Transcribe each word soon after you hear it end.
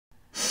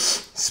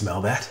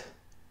Smell that?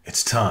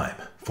 It's time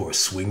for a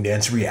swing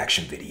dance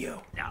reaction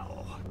video.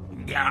 No,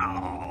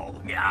 no,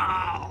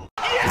 no.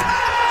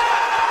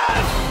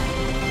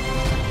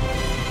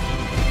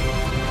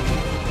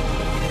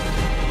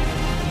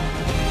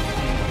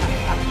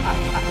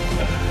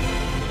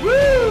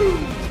 Woo!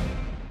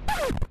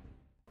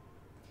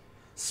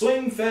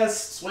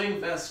 SwingFest,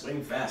 SwingFest,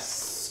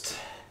 SwingFest.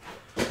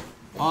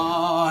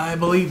 I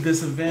believe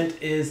this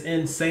event is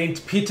in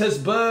Saint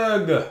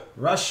Petersburg,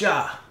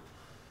 Russia.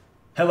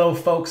 Hello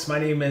folks, my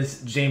name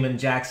is Jamin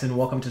Jackson.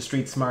 Welcome to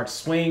Street Smart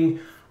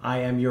Swing. I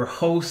am your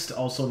host,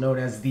 also known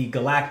as the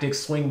Galactic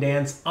Swing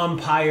Dance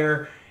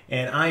Umpire,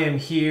 and I am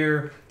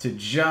here to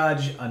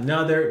judge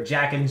another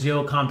Jack and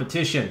Jill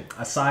competition.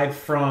 Aside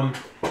from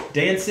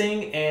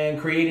dancing and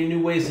creating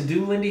new ways to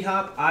do Lindy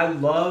Hop, I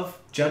love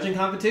judging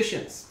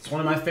competitions. It's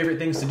one of my favorite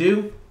things to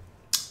do,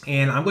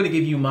 and I'm going to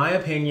give you my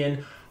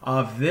opinion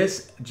of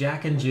this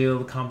Jack and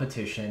Jill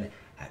competition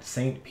at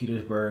Saint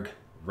Petersburg,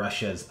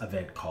 Russia's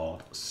event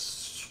called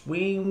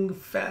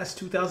SwingFest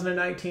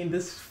 2019.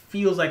 This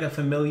feels like a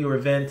familiar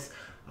event.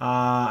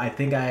 I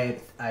think I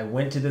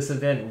went to this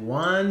event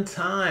one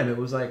time. It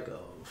was like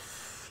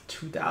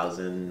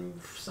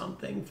 2000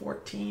 something,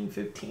 14,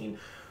 15. It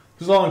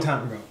was a long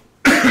time ago.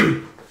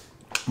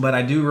 But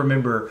I do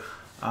remember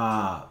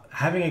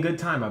having a good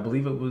time. I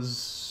believe it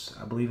was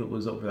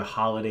over the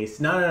holidays.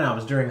 No, it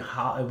was during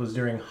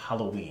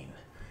Halloween.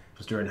 It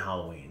was during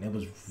Halloween. It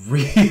was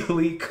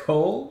really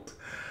cold.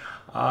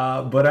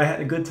 But I had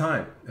a good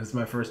time. It was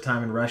my first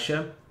time in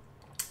Russia,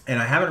 and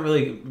I haven't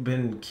really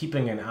been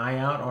keeping an eye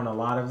out on a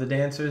lot of the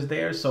dancers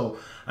there, so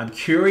I'm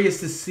curious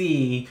to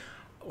see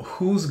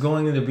who's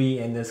going to be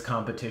in this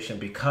competition,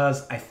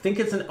 because I think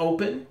it's an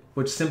open,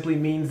 which simply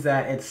means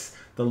that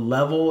the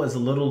level is a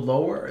little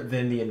lower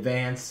than the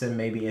advanced and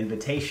maybe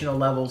invitational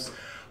levels,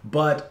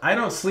 but I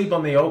don't sleep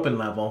on the open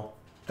level.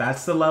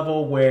 That's the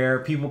level where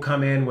people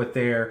come in with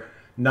their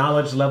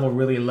knowledge level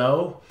really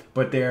low,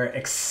 but their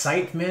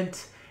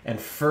excitement and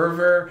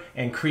fervor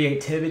and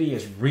creativity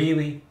is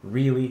really,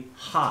 really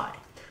high.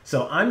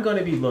 So I'm going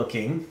to be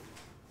looking,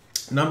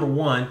 number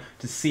one,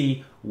 to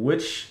see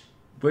which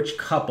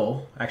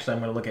couple, actually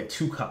I'm going to look at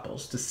two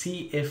couples, to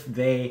see if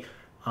they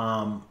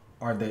are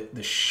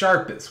the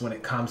sharpest when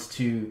it comes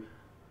to,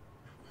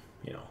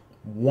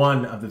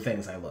 one of the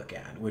things I look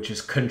at, which is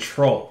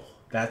control.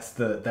 That's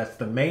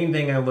the main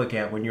thing I look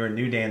at when you're a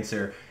new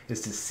dancer,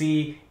 is to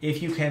see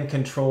if you can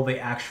control the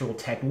actual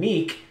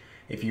technique,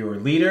 if you're a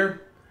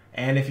leader,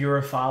 and if you're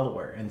a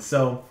follower. And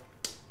so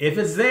if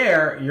it's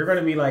there, you're going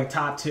to be like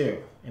top two.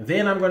 And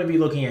then I'm going to be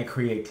looking at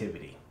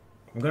creativity.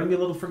 I'm going to be a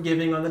little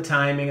forgiving on the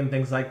timing and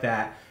things like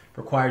that. It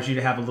requires you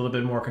to have a little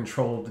bit more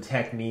control of the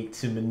technique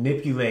to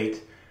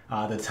manipulate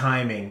the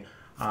timing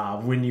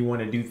when you want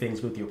to do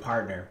things with your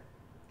partner.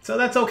 So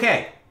that's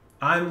okay.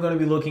 I'm going to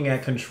be looking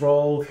at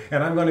control,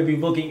 and I'm going to be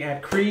looking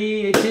at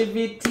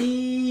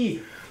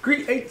creativity.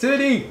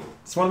 Creativity!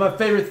 It's one of my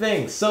favorite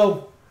things.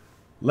 So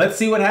let's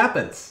see what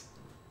happens.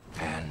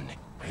 And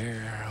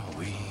here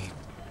we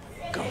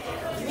go.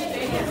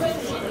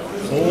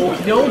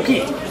 Okie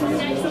dokie.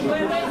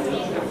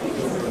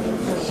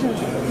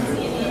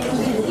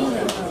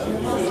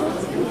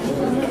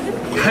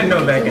 I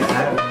know that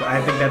guy.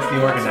 I think that's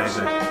the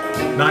organizer.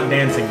 Not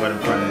dancing, but in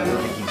front of him.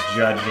 I think he's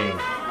judging.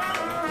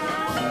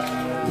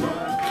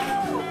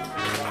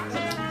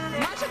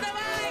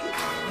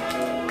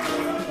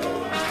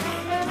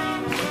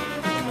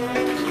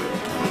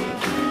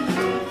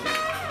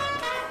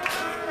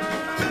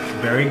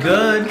 Very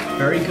good,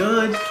 very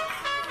good.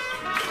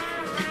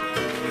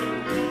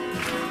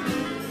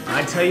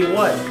 I tell you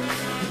what,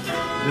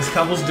 this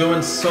couple's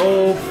doing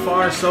so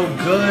far so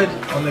good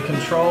on the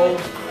control.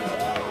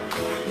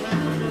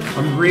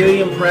 I'm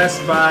really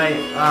impressed by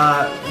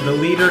the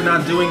leader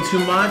not doing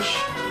too much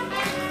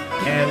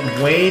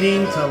and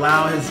waiting to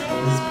allow his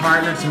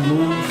partner to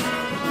move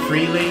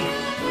freely.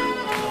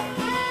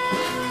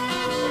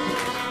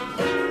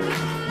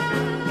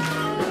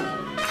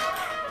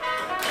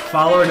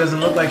 Follower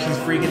doesn't look like she's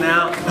freaking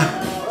out.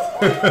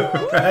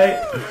 Right?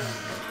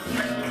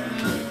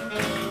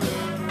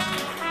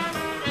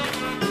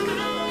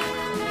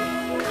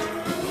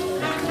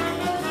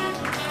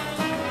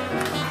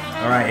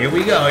 All right, here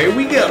we go, here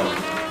we go.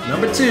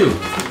 Number two.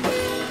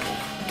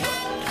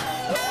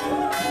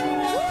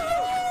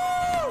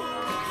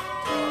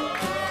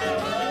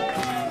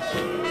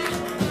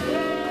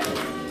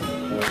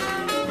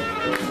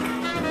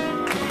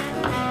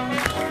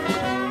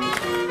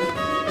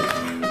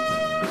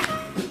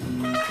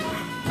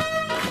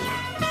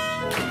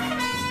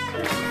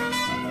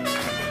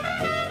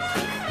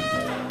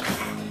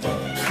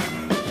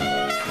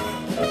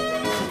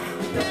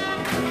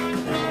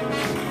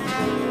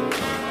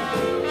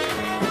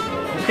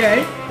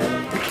 Okay.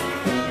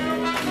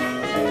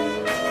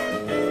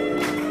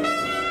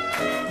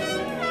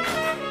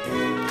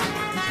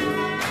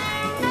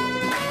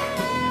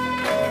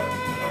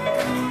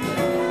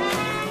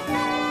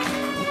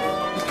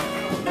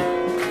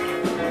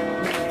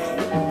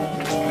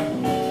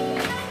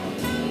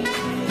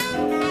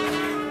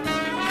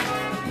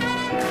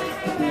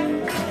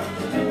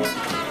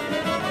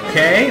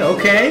 Okay,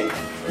 okay.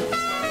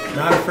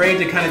 Not afraid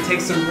to kind of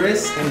take some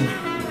risk and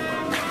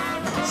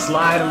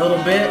slide a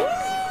little bit.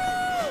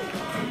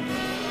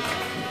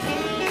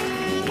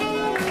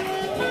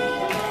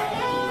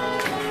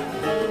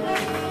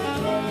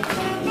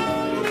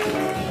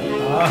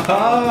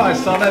 Oh, I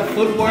saw that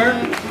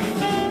footwork.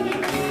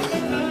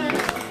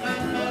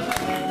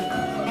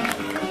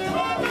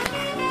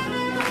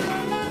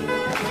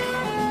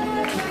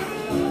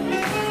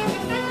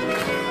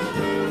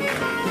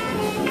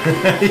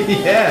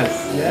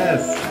 Yes,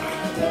 yes.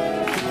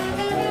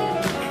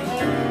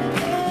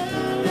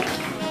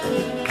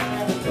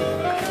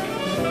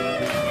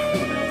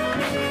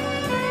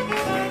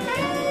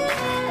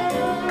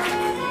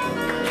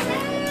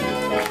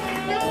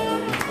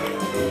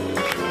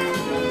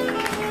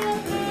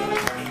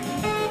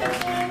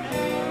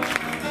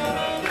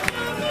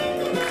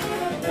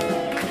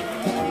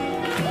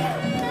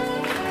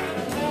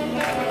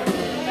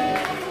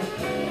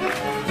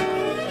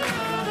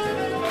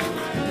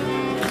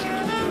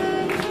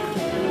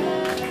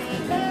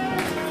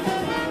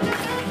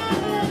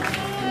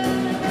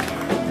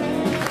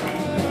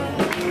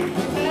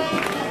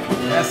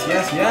 Yes,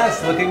 yes,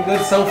 yes. Looking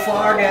good so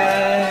far,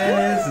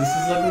 guys. This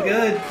is looking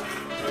good.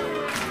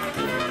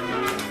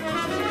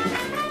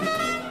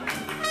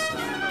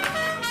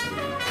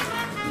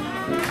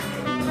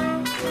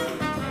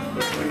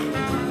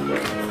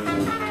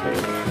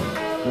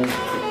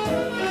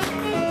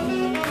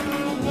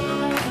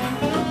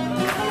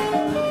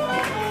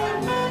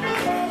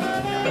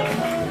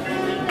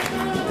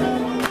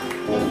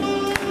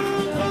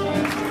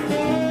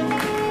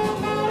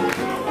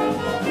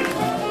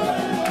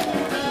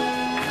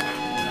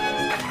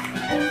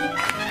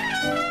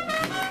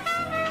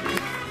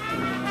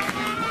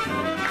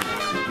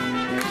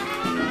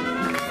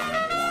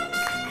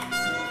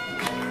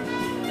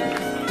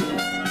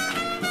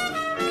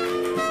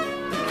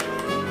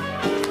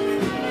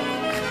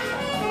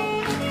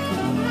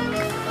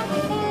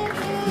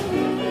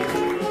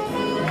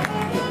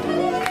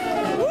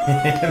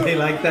 They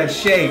like that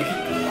shake.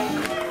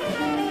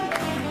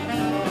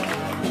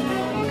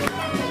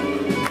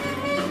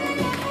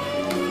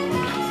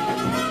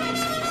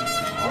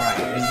 Alright,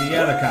 here's the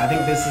other car. I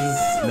think this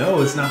is...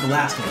 No, it's not the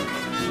last one.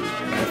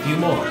 Got a few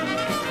more.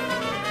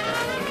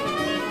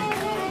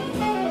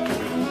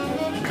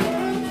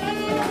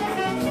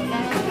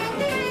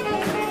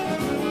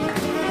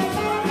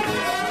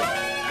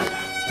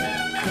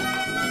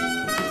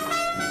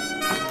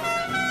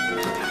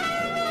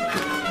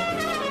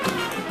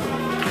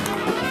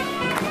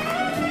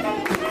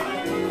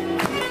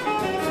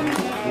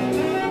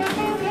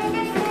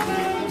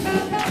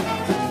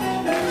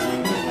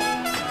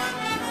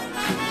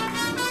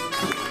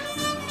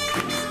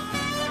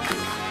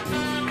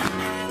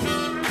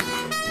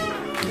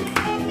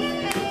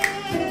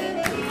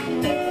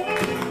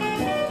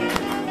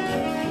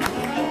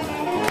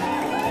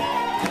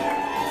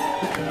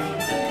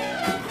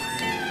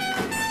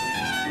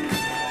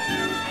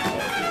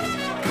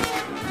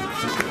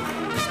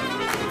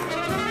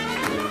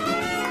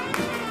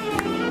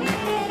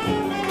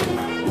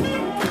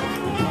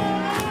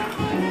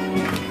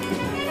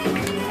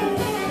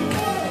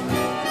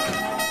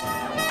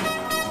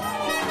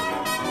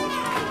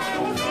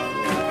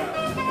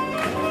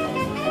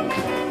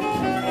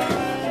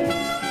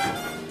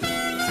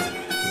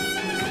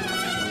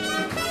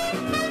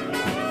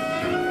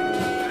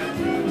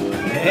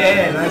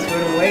 Yeah, nice way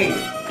to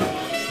wait.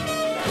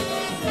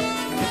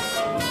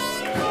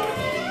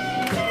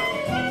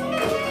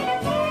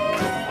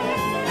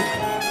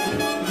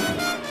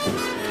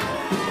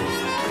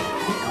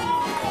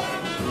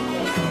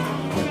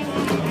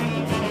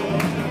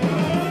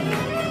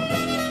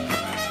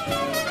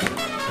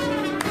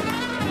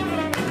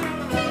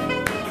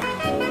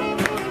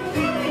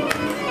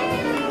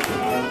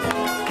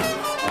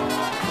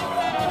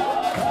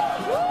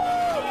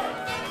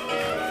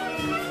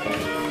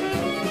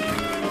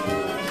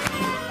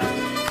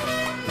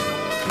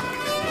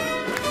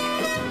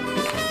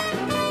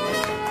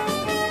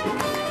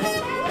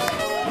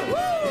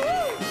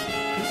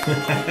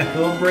 A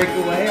little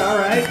breakaway, all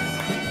right.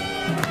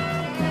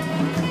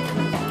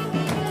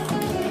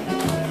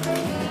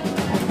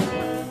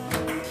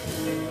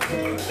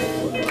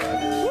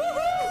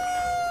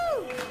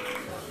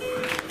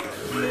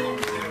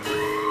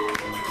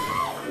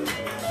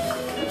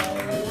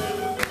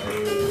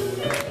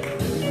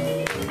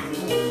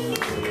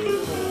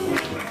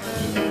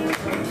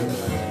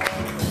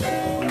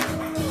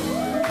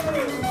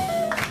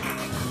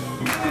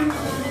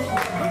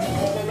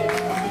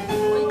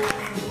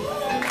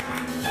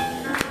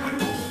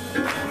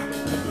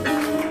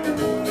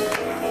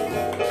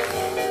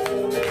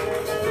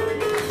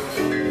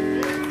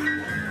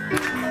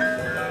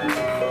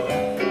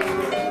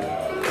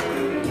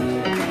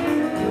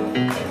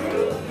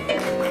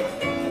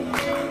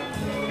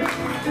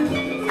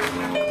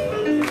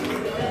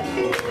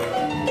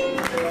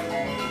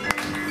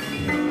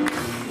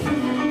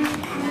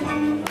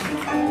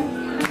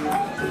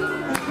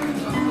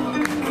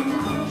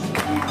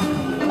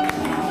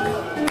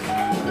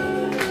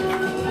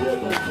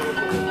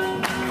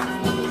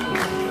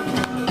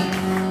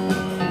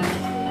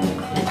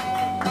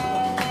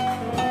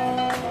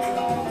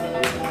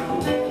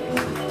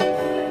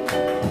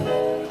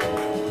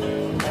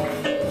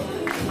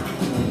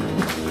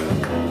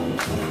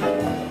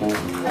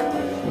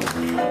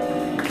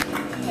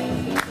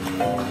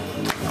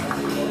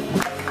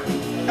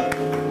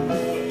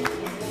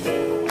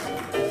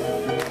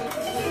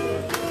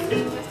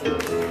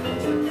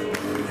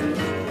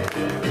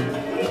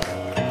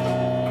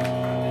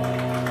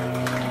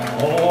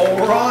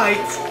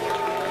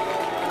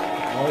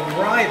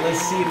 Alright, let's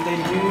see if they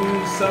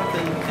do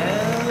something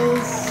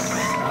else.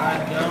 I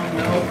don't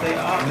know if they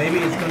are. Maybe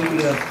it's going to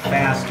be a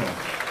faster.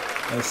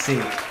 Let's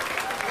see.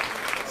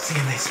 See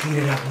if they speed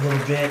it up a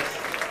little bit.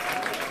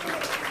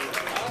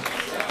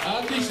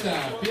 Отлично.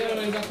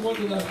 Первый заход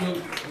у нас был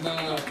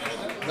на...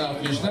 Да,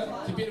 отлично.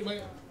 Теперь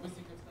мы...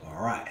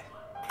 Alright.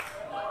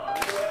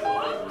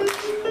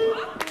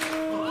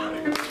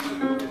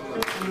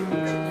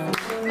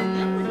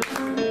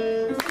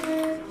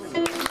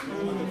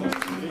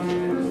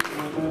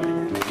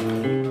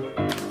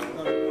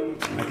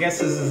 I guess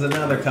this is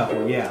another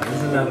couple. Yeah, this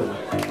is another one.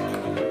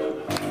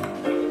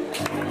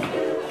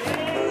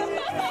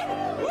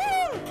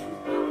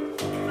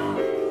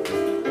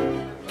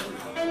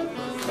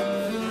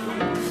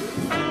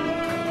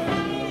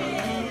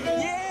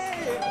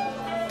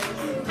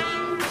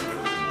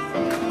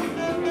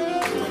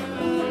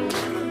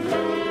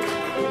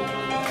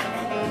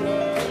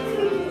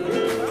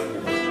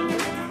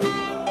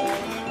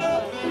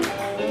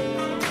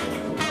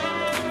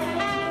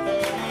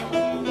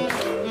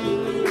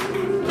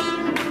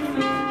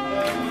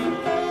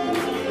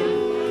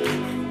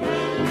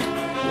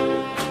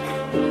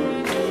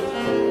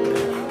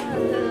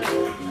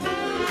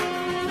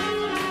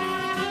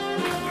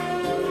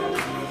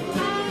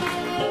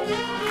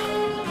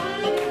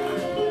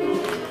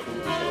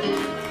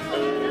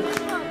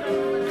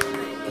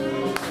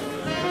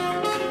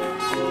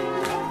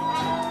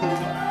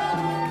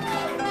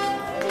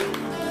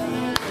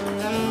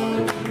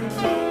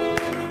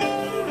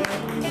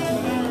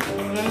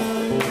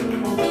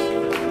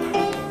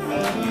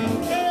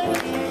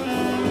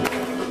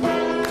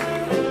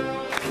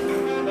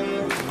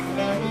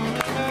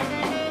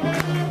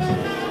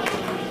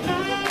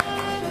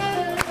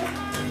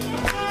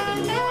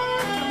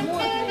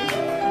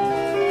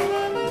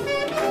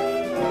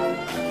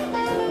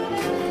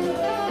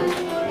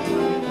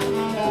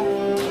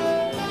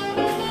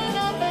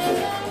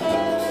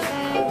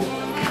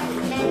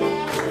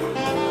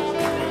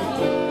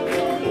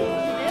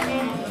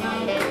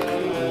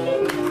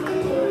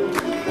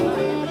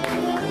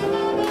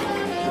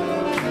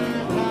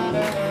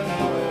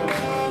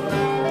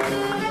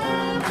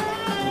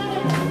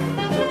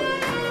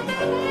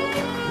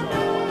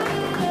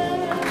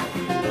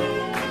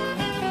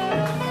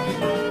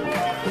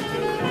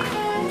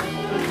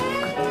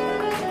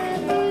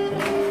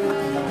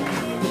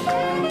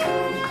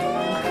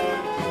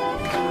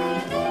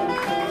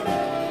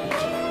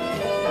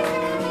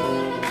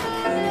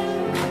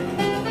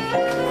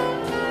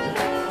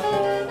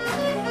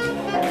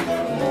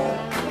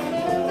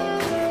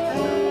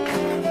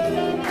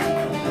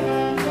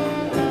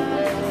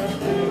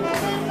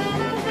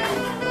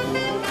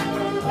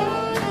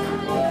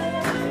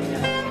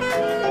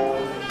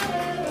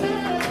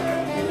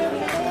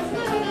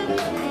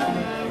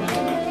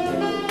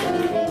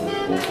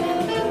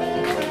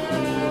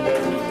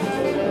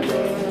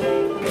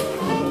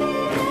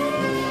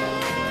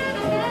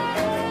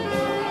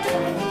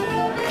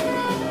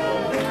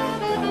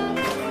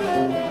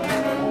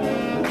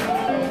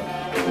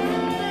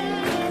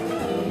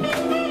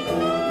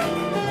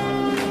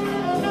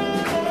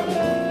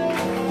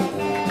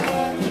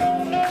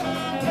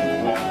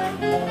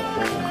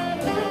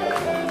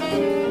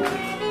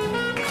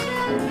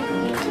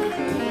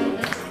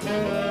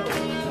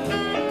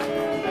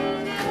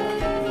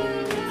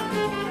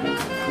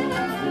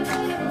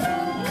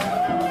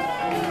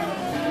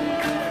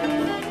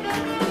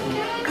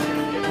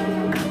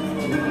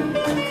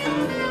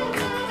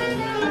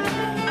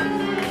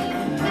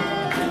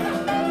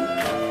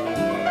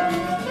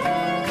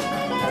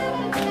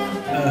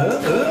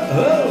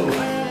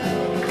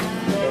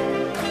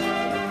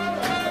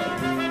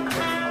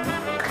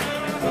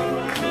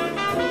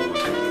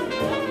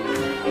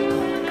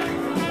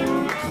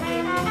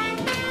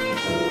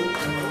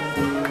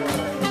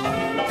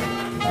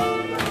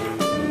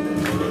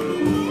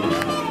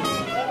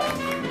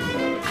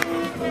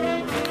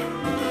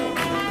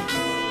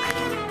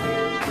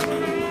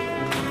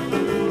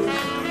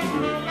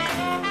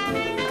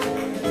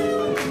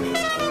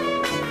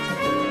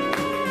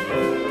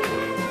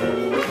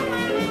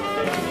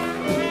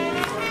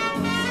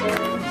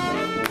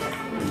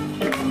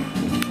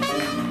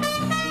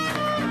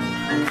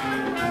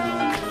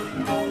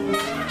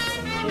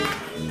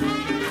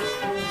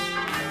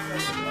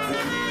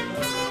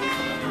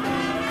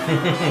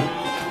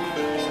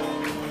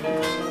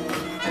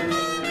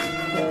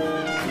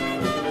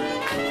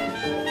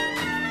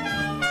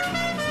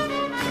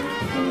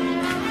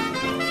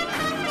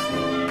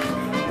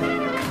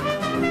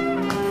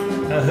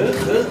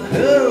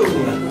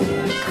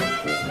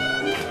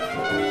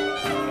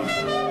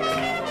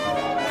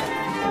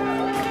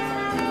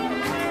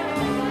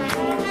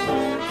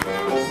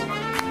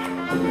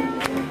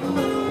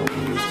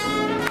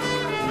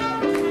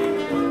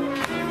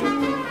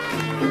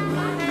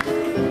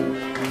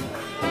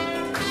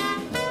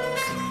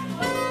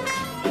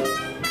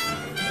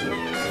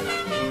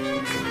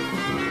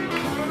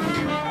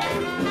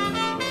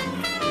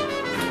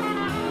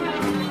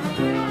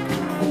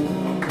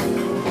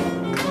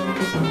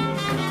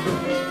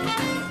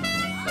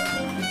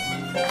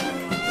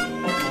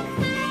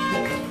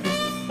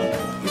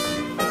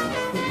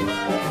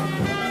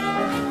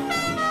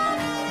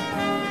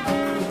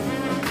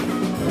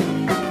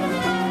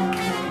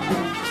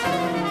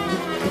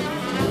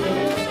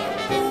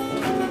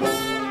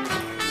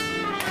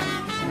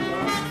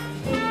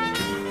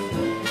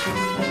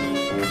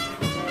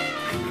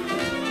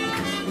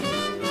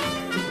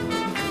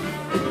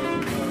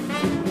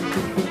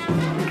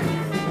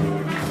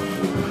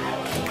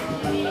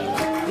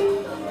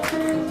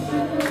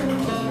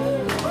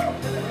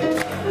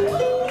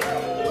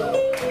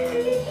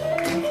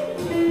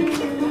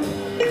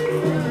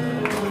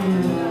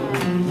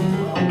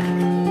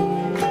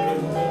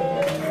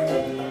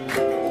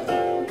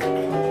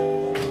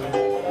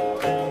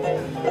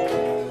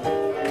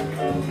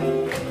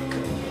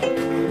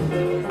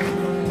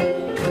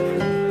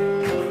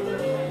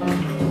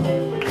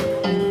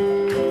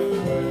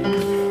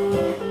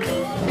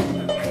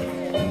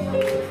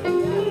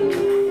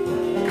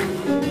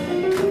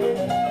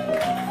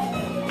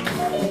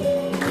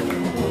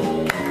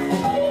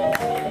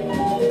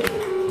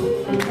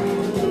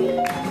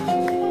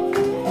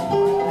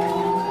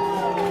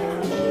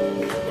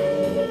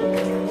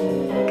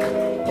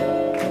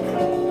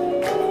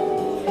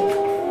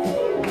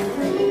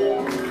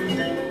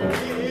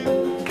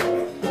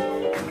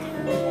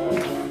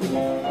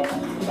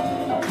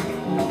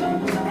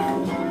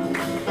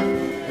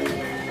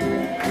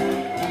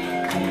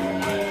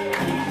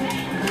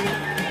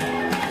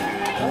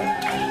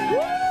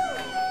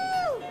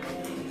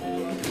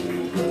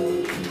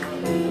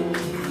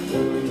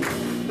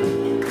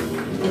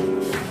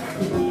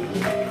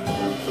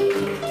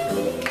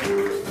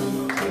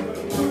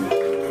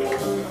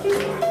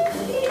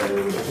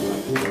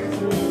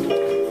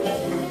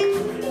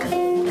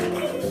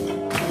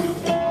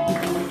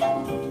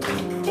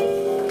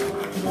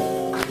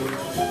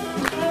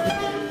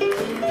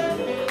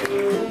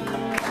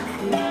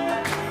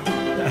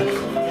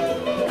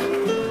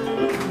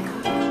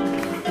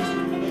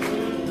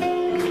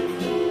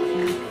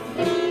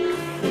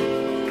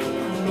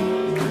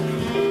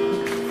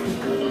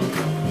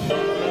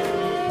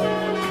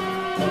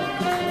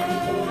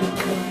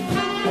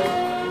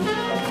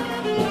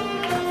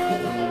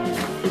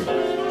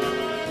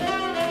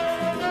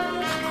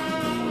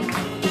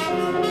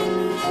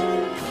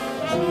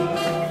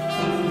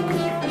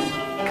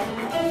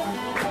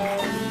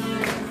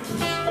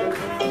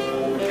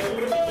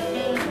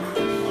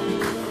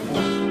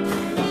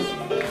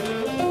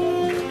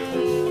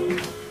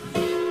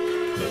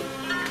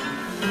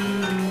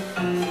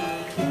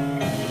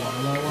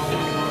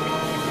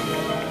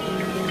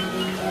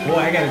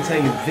 I gotta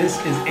tell you, this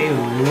is a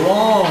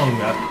long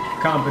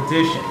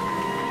competition.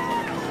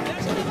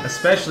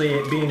 Especially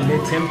it being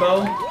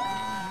mid-tempo.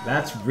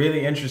 That's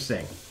really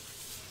interesting.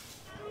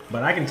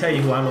 But I can tell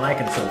you who I'm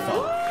liking so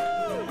far.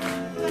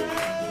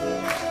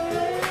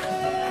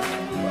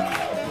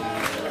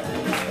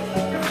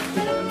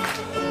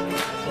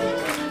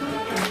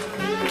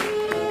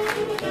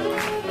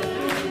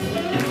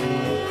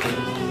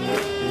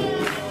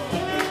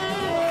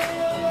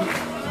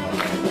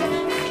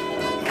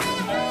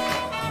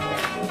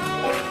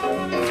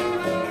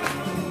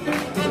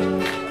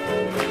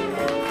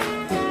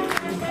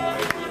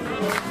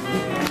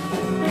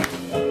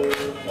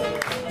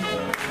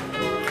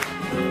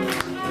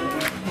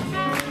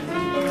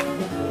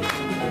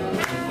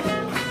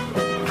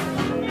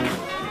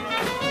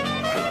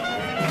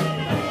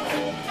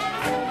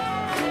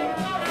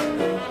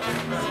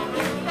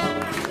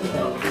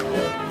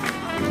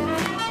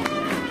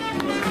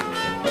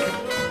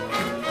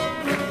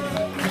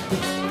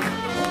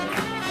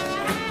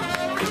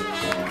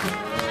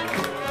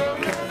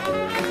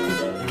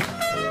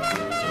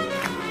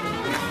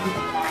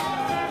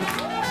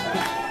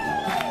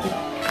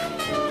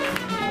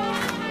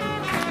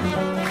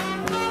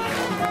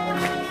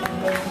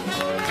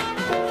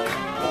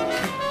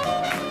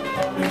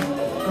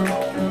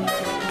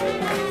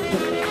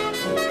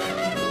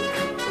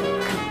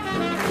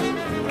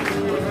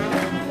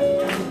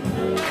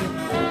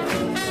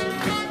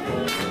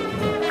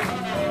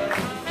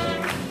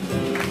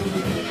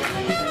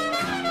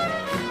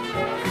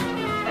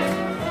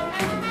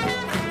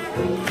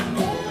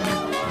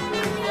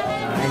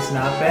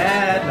 Not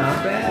bad,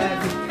 not bad.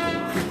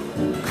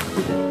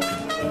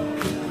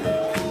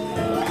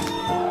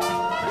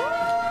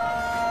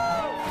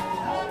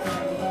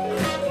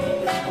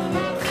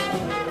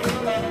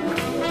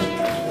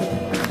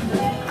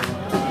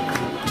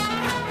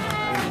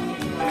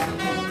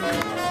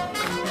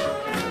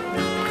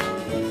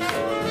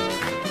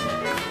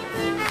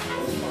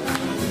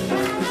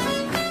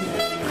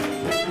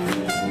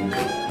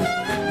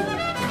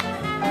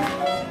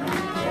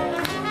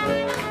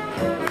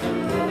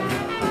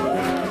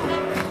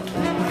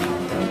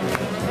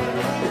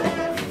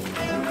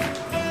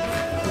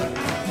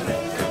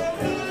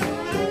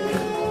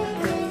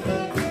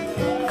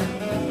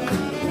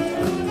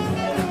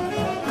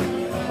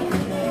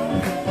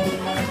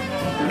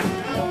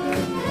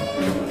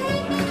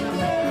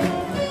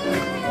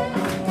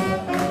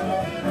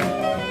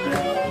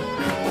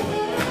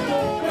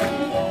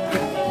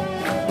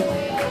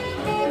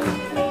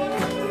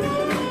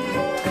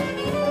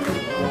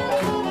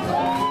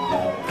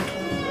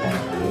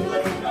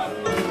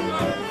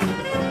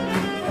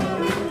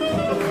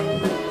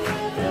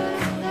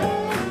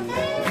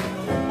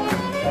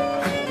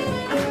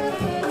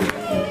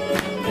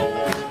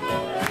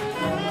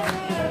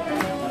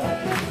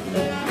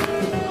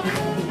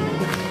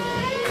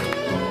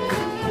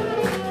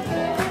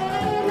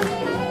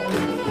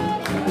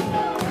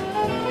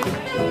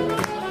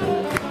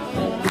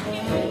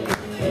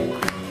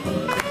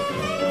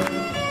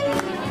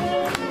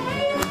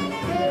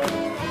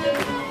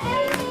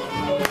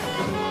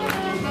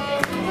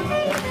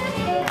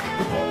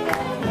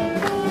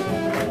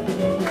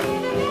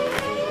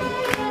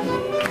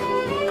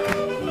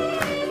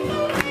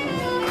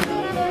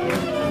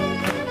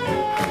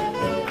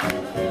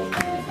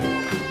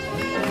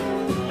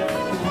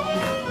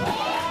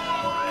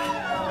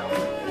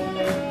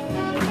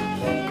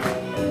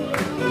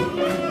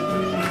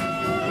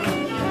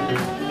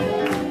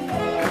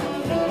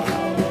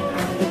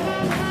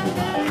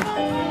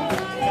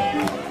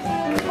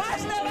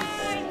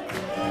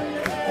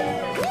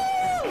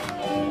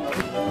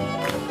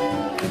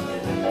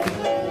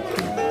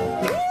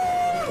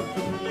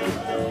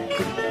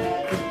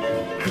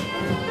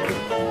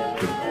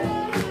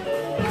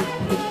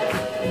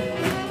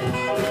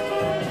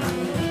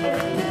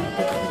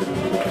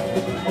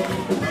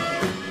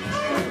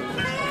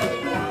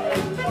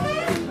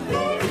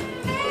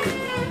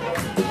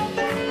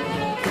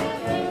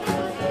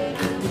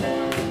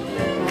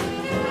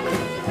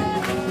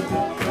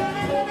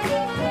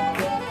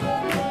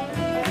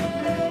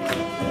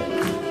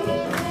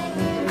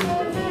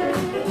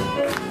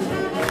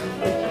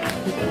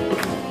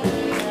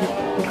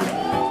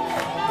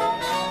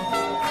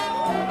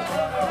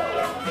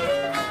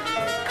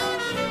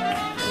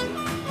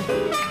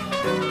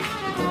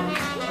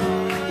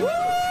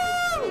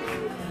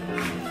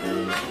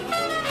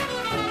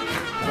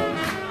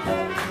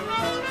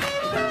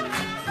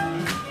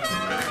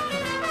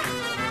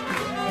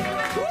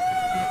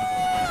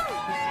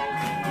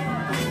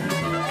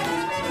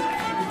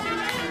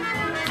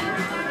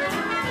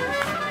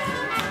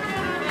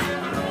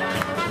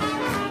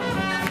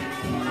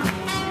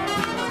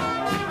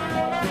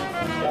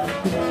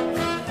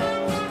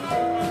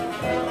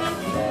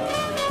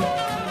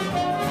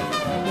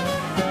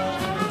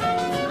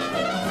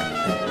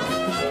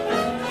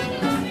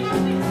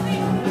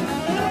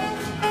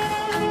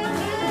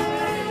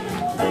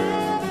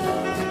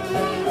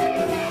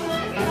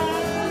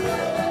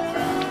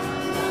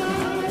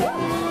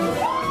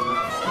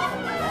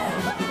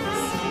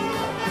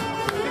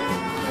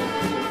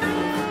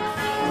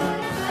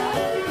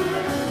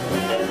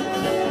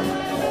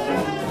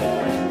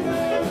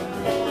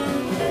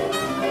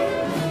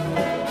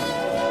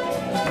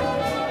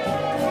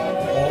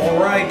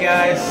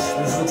 guys.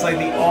 This looks like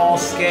the all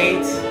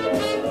skate.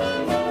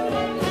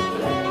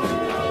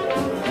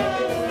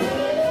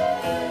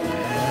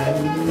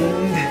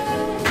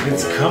 And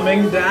it's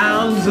coming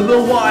down to the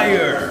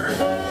wire.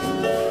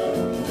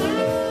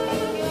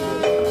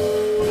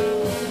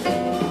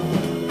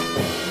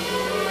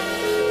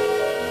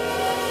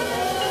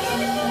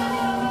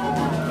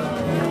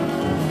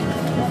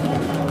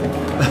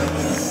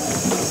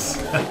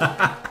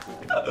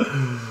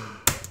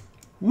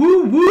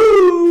 Woo woo!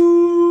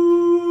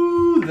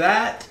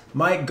 That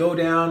might go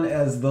down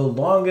as the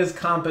longest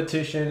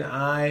competition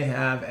I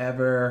have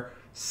ever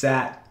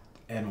sat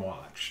and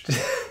watched.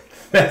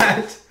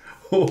 That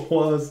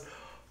was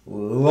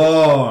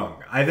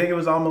long. I think it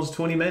was almost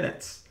 20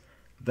 minutes.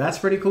 That's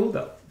pretty cool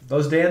though.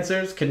 Those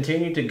dancers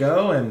continued to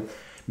go and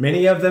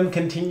many of them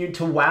continued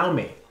to wow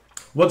me.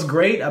 What's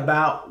great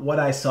about what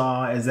I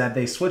saw is that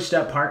they switched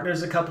up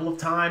partners a couple of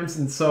times,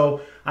 and so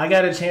I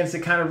got a chance to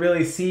kind of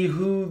really see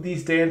who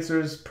these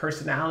dancers'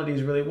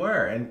 personalities really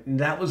were, and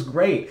that was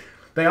great.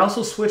 They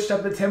also switched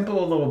up the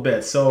tempo a little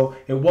bit, so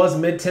it was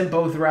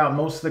mid-tempo throughout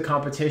most of the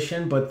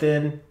competition, but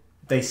then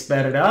they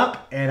sped it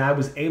up, and I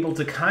was able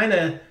to kind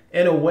of,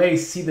 in a way,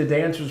 see the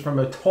dancers from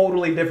a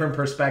totally different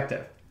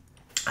perspective.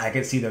 I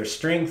could see their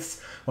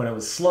strengths when it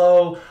was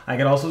slow. I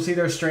could also see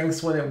their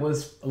strengths when it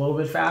was a little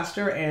bit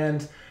faster,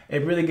 and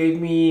it really gave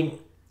me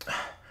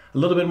a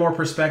little bit more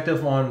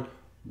perspective on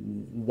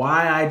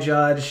why I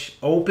judge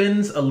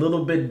opens a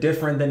little bit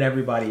different than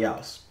everybody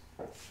else.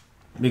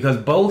 Because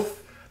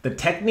both the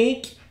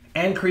technique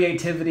and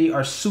creativity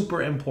are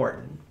super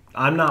important.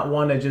 I'm not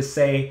one to just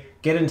say,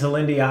 get into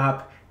Lindy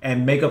Hop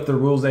and make up the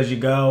rules as you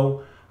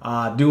go,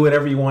 do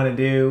whatever you want to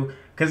do,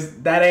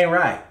 because that ain't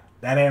right.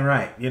 That ain't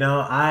right. You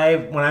know,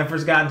 when I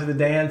first got into the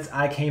dance,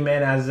 I came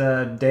in as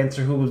a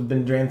dancer who has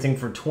been dancing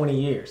for 20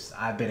 years.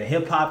 I've been a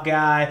hip hop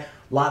guy,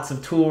 lots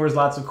of tours,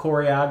 lots of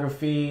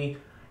choreography.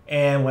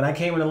 And when I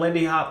came into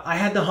Lindy Hop, I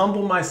had to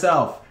humble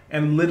myself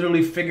and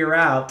literally figure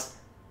out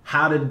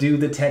how to do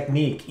the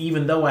technique,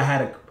 even though I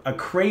had a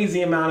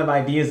crazy amount of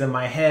ideas in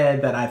my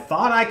head that I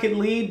thought I could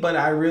lead, but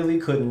I really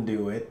couldn't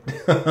do it.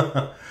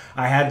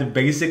 I had to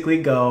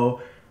basically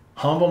go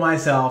humble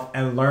myself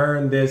and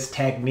learn this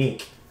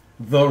technique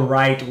the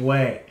right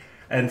way.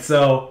 And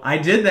so I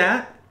did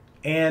that,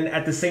 and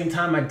at the same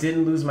time I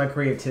didn't lose my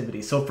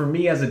creativity. So for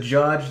me as a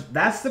judge,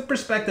 that's the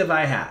perspective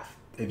I have.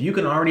 If you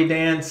can already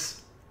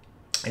dance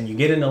and you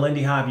get into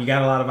Lindy Hop, you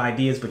got a lot of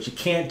ideas, but you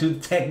can't do the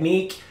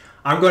technique,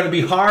 I'm going to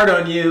be hard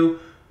on you,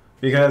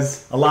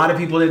 because a lot of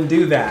people didn't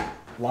do that.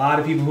 A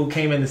lot of people who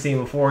came in the scene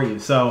before you.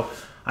 So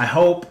I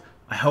hope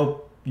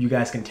you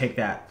guys can take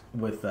that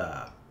with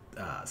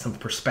some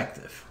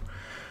perspective.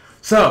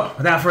 So,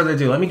 without further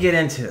ado, let me get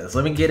into this.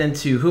 Let me get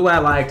into who I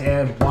liked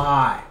and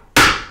why.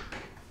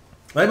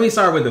 Let me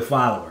start with the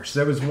followers.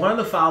 There was one of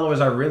the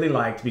followers I really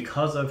liked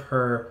because of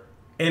her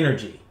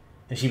energy.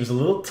 And she was a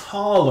little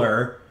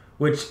taller,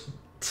 which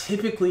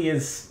typically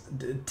is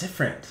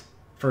different.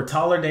 For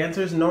taller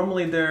dancers,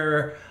 normally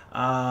they're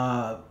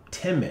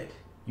timid.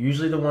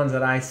 Usually the ones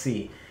that I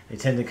see. They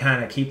tend to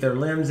kind of keep their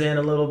limbs in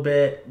a little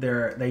bit.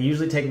 They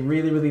usually take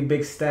really, really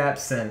big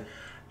steps,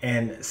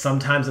 and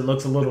sometimes it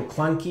looks a little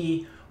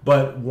clunky.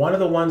 But one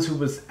of the ones who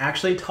was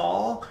actually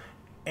tall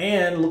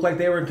and looked like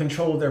they were in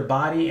control of their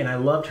body, and I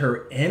loved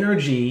her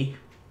energy,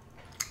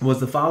 was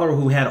the follower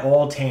who had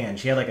all tan.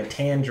 She had like a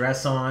tan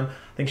dress on.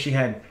 I think she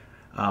had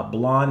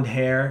blonde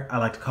hair. I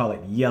like to call it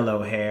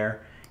yellow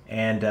hair.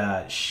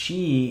 And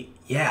she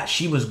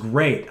was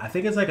great. I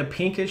think it's like a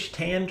pinkish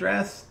tan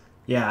dress.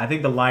 Yeah, I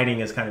think the lighting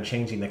is kind of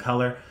changing the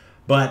color.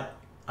 But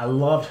I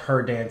loved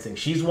her dancing.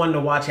 She's one to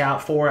watch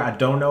out for. I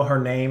don't know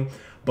her name,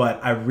 but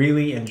I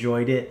really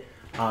enjoyed it.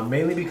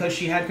 Mainly because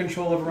she had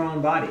control of her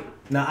own body.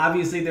 Now,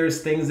 obviously,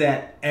 there's things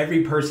that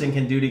every person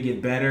can do to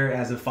get better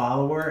as a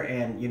follower,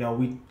 and you know,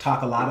 we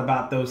talk a lot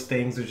about those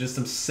things. There's just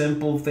some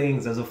simple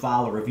things as a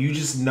follower. If you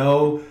just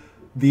know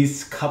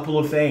these couple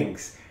of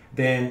things,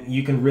 then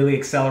you can really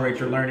accelerate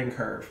your learning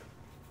curve.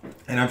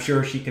 And I'm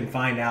sure she can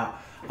find out,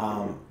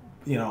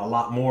 you know, a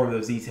lot more of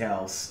those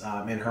details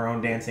in her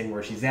own dancing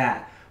where she's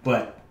at.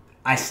 But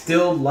I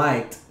still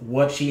liked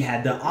what she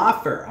had to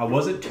offer. I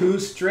wasn't too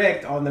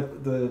strict on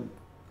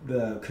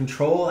the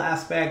control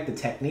aspect, the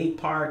technique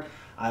part.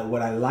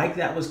 What I liked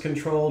that was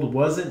controlled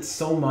wasn't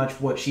so much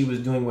what she was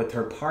doing with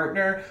her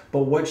partner, but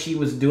what she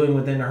was doing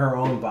within her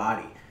own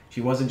body. She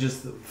wasn't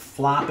just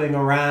flopping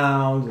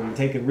around and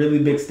taking really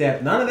big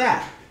steps. None of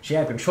that. She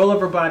had control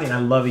of her body, and I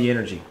love the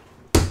energy.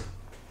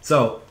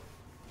 So,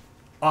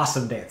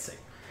 awesome dancing.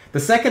 The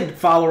second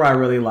follower I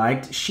really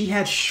liked, she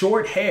had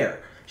short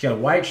hair. She had a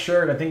white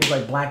shirt, I think it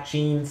was like black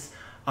jeans.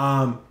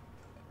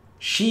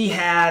 She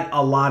had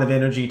a lot of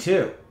energy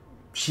too.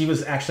 She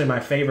was actually my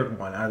favorite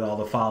one out of all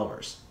the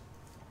followers.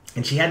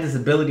 And she had this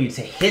ability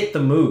to hit the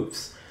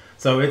moves.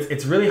 So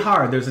it's really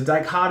hard. There's a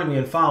dichotomy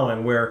in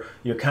following where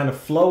you're kind of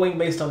flowing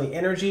based on the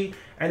energy,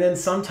 and then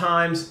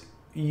sometimes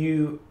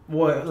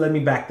let me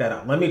back that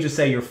up. Let me just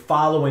say you're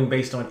following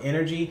based on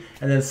energy,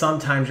 and then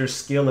sometimes your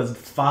skill is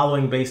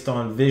following based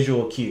on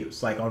visual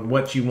cues, like on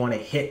what you want to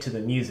hit to the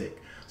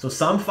music. So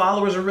some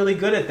followers are really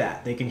good at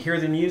that. They can hear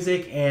the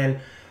music and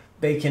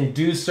they can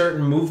do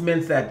certain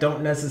movements that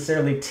don't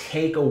necessarily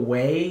take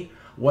away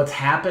what's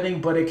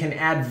happening, but it can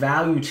add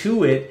value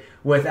to it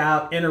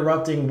without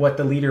interrupting what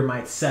the leader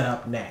might set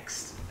up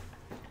next.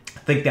 I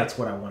think that's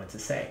what I wanted to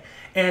say.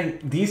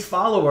 And these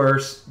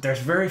followers,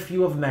 there's very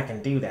few of them that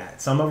can do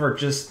that. Some of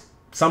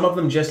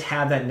them just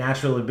have that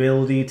natural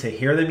ability to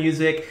hear the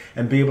music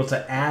and be able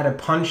to add a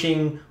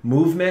punching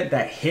movement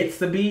that hits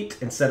the beat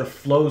instead of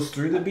flows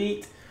through the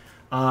beat,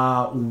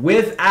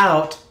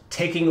 without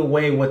taking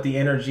away what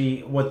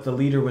the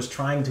leader was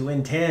trying to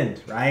intend,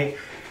 right?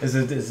 It's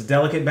a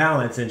delicate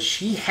balance, and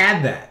she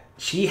had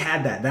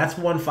that. That's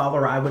one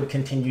follower I would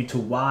continue to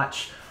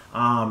watch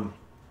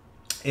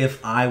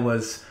if I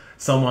was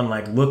someone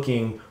like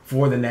looking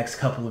for the next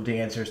couple of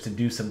dancers to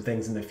do some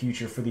things in the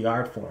future for the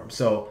art form.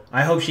 So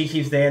I hope she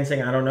keeps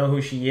dancing. I don't know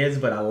who she is,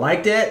 but I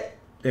liked it.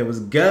 It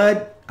was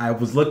good. I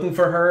was looking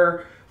for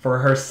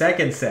her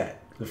second set.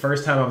 The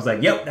first time I was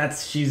like, yep,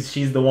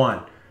 she's the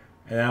one.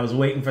 And I was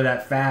waiting for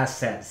that fast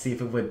set to see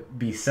if it would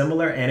be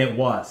similar, and it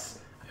was.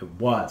 It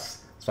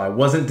was. So I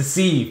wasn't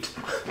deceived.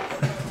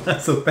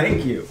 So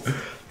thank you.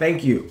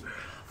 Thank you.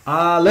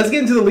 Let's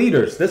get into the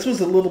leaders. This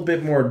was a little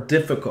bit more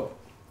difficult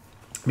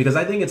because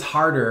I think it's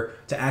harder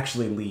to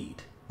actually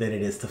lead than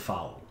it is to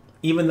follow.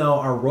 Even though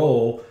our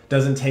role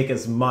doesn't take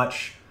as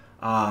much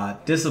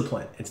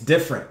discipline. It's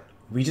different.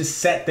 We just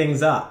set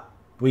things up.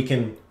 We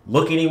can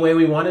look any way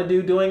we want to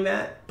do doing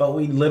that, but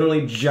we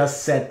literally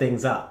just set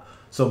things up.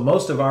 So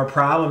most of our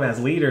problem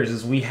as leaders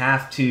is we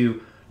have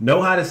to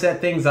know how to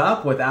set things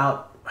up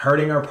without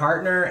hurting our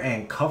partner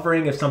and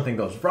covering if something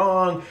goes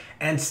wrong,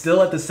 and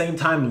still at the same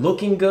time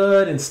looking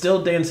good and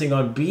still dancing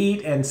on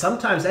beat. And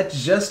sometimes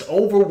that's just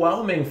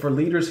overwhelming for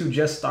leaders who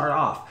just start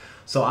off.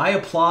 So I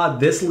applaud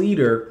this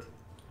leader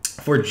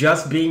for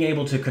just being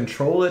able to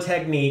control the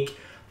technique,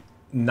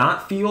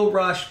 not feel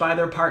rushed by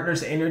their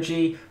partner's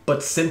energy,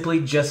 but simply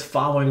just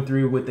following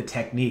through with the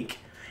technique.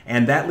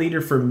 And that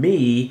leader for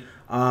me,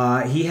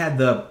 he had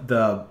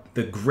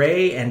the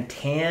gray and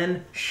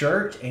tan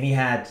shirt, and he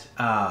had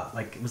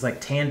it was like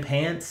tan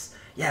pants.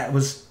 Yeah, it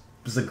was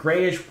a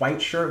grayish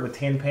white shirt with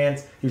tan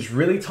pants. He was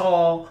really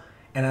tall,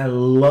 and I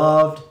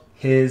loved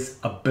his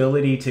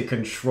ability to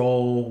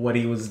control what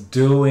he was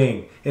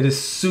doing. It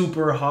is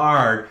super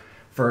hard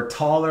for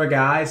taller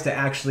guys to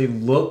actually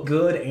look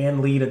good and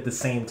lead at the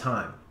same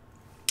time.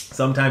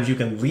 Sometimes you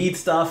can lead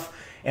stuff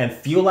and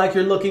feel like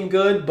you're looking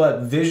good,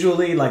 but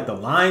visually, like the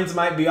lines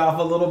might be off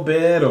a little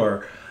bit,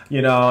 or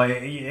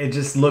it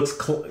just looks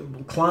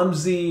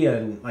clumsy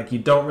and like you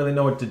don't really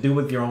know what to do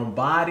with your own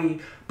body.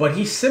 But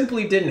he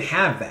simply didn't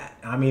have that.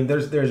 I mean,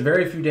 there's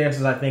very few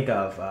dancers I think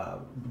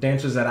of,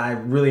 dancers that I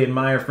really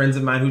admire, friends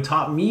of mine who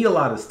taught me a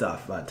lot of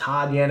stuff.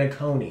 Todd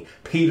Yannicone,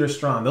 Peter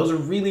Strahm. Those are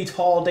really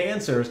tall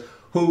dancers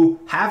who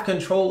have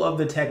control of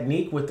the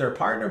technique with their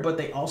partner, but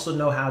they also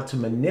know how to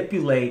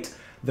manipulate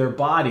their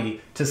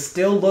body to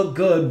still look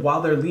good while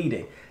they're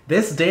leading.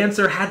 This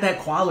dancer had that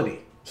quality.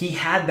 He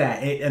had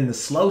that in the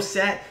slow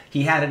set.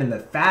 He had it in the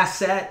fast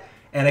set.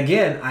 And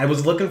again, I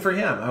was looking for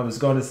him. I was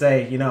going to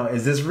say,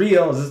 is this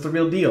real? Is this the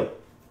real deal?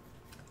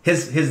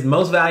 His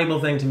most valuable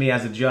thing to me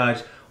as a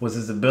judge was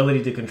his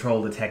ability to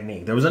control the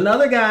technique. There was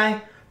another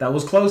guy that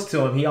was close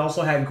to him. He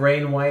also had gray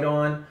and white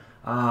on.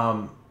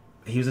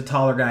 He was a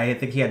taller guy. I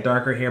think he had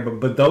darker hair,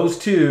 but those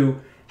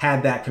two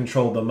had that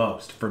control the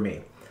most for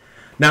me.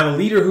 Now, the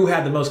leader who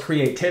had the most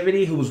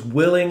creativity, who was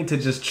willing to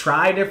just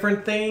try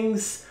different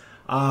things,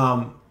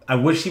 I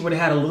wish he would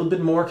have had a little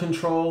bit more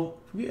control.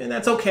 And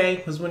that's okay,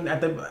 because when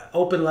at the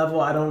open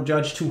level, I don't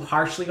judge too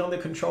harshly on the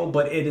control,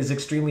 but it is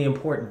extremely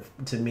important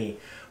to me.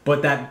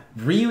 But that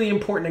really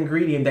important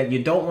ingredient that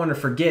you don't want to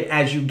forget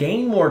as you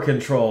gain more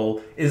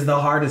control is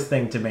the hardest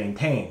thing to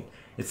maintain.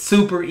 It's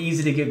super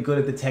easy to get good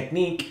at the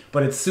technique,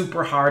 but it's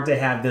super hard to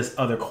have this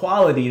other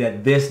quality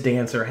that this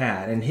dancer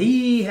had. And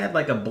he had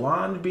like a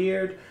blonde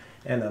beard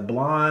and a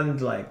blonde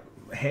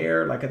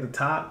hair at the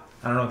top.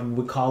 I don't know if we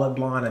would call it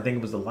blonde. I think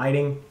it was the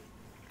lighting.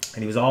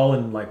 And he was all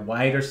in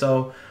white or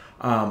so.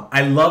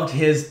 I loved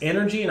his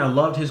energy and I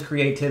loved his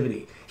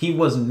creativity. He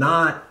was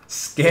not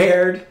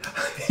scared.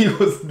 He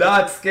was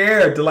not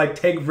scared to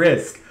take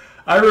risk.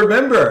 I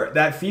remember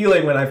that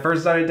feeling when I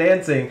first started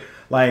dancing,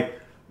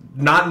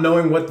 not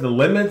knowing what the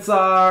limits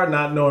are,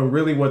 not knowing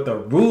really what the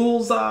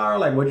rules are,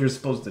 what you're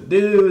supposed to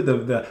do.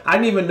 I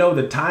didn't even know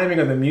the timing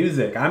of the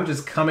music. I'm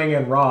just coming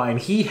in raw, and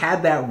he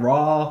had that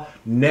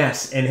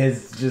rawness in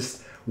his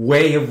just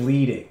way of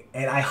leading.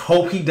 And I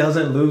hope he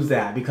doesn't lose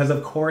that, because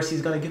of course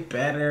he's going to get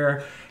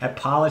better at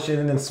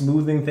polishing and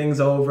smoothing things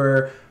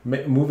over,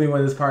 moving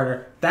with his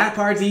partner. That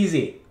part's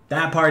easy.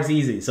 That part's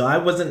easy. So I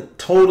wasn't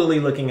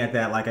totally looking at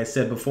that. Like I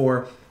said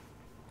before,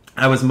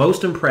 I was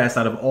most impressed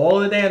out of all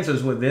the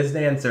dancers with this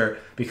dancer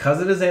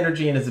because of his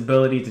energy and his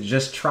ability to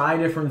just try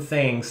different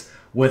things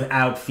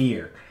without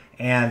fear.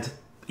 And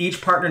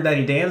each partner that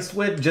he danced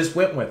with just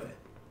went with it.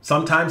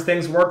 Sometimes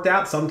things worked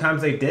out,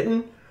 sometimes they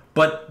didn't,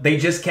 but they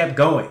just kept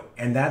going.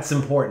 And that's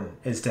important,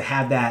 is to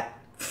have that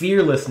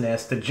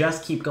fearlessness to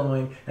just keep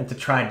going and to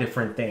try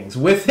different things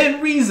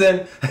within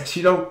reason, that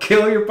you don't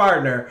kill your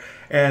partner.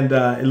 And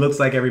it looks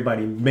like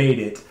everybody made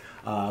it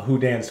who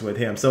danced with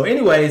him. So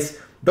anyways,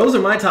 those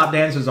are my top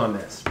dancers on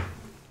this.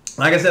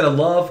 Like I said, I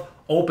love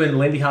open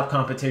Lindy Hop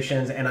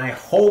competitions, and I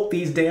hope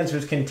these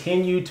dancers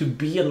continue to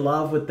be in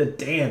love with the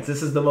dance.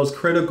 This is the most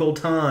critical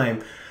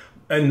time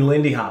in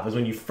Lindy Hop, is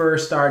when you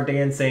first start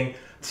dancing,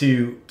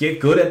 to get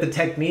good at the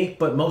technique,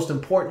 but most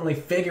importantly,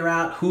 figure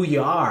out who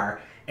you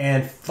are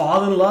and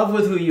fall in love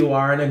with who you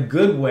are in a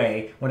good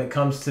way when it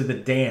comes to the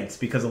dance.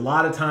 Because a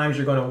lot of times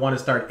you're going to want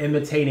to start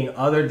imitating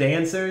other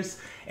dancers,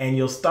 and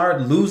you'll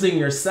start losing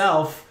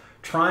yourself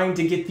trying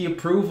to get the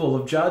approval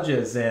of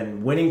judges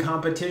and winning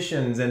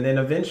competitions, and then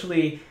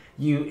eventually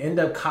you end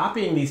up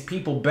copying these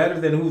people better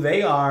than who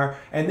they are,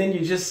 and then you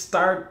just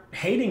start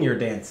hating your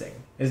dancing.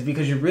 It's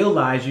because you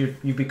realize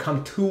you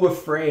become too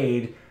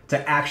afraid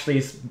to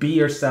actually be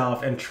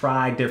yourself and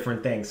try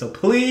different things. So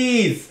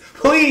please,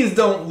 please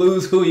don't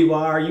lose who you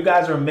are. You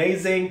guys are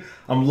amazing.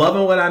 I'm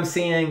loving what I'm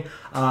seeing.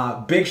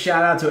 Big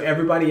shout out to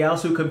everybody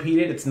else who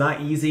competed. It's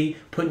not easy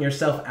putting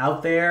yourself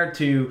out there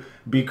to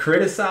be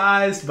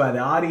criticized by the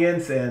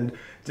audience and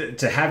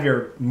to have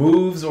your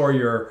moves or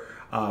your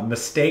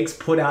mistakes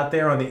put out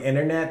there on the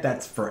internet.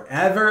 That's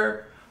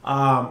forever.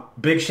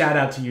 Big shout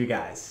out to you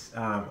guys.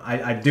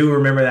 I do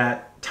remember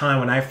that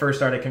time when I first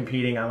started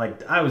competing.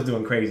 I was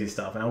doing crazy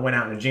stuff, and I went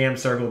out in a jam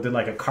circle, did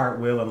like a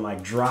cartwheel, and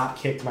like drop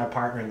kicked my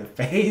partner in the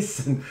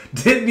face and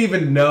didn't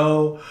even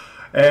know.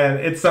 And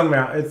it's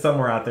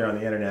somewhere out there on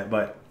the internet.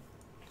 But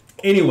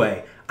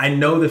anyway, I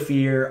know the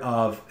fear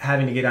of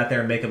having to get out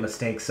there and make a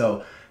mistake.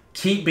 So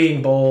keep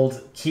being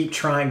bold, keep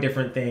trying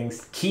different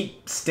things,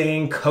 keep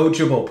staying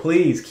coachable.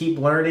 Please keep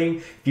learning.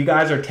 If you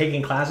guys are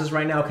taking classes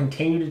right now,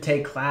 continue to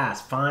take class.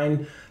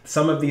 Find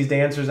some of these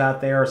dancers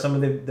out there, or some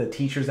of the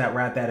teachers that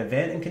were at that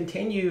event, and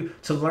continue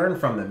to learn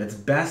from them. It's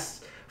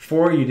best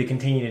for you to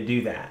continue to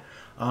do that.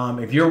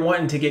 If you're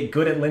wanting to get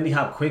good at Lindy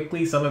Hop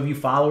quickly, some of you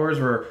followers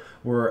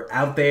were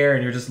out there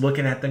and you're just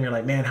looking at them, you're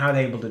like, man, how are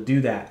they able to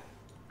do that?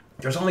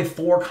 There's only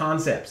 4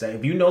 concepts.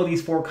 If you know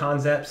these 4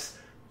 concepts,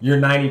 you're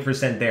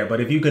 90% there. But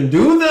if you can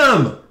do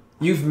them,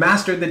 you've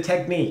mastered the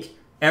technique.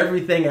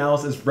 Everything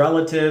else is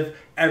relative.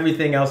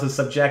 Everything else is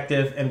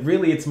subjective. And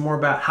really, it's more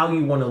about how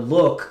you want to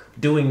look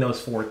doing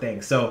those 4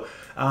 things. So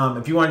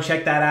if you want to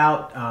check that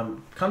out,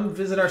 come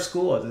visit our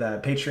school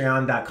at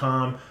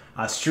patreon.com,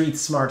 Street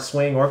Smart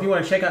Swing. Or if you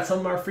want to check out some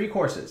of our free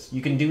courses,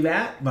 you can do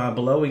that.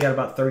 Below, we got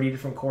about 30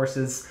 different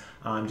courses.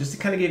 Just to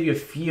kind of give you a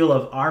feel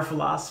of our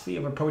philosophy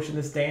of approaching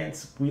this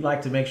dance. We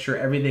like to make sure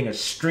everything is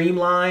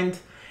streamlined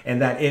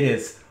and that it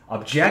is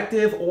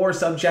objective or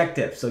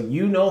subjective. So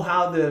you know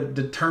how to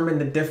determine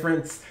the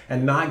difference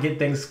and not get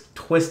things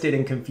twisted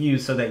and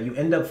confused, so that you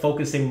end up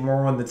focusing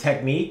more on the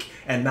technique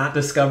and not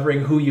discovering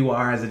who you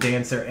are as a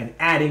dancer and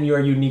adding your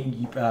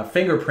unique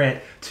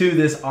fingerprint to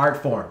this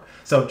art form.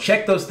 So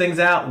check those things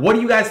out. What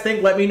do you guys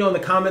think? Let me know in the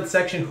comments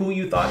section who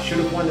you thought should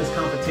have won this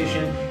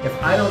competition.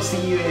 If I don't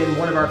see you in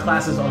one of our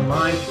classes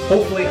online,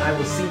 hopefully I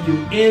will see you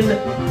in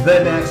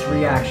the next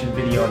reaction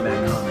video in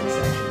that comment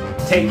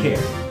section. Take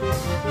care.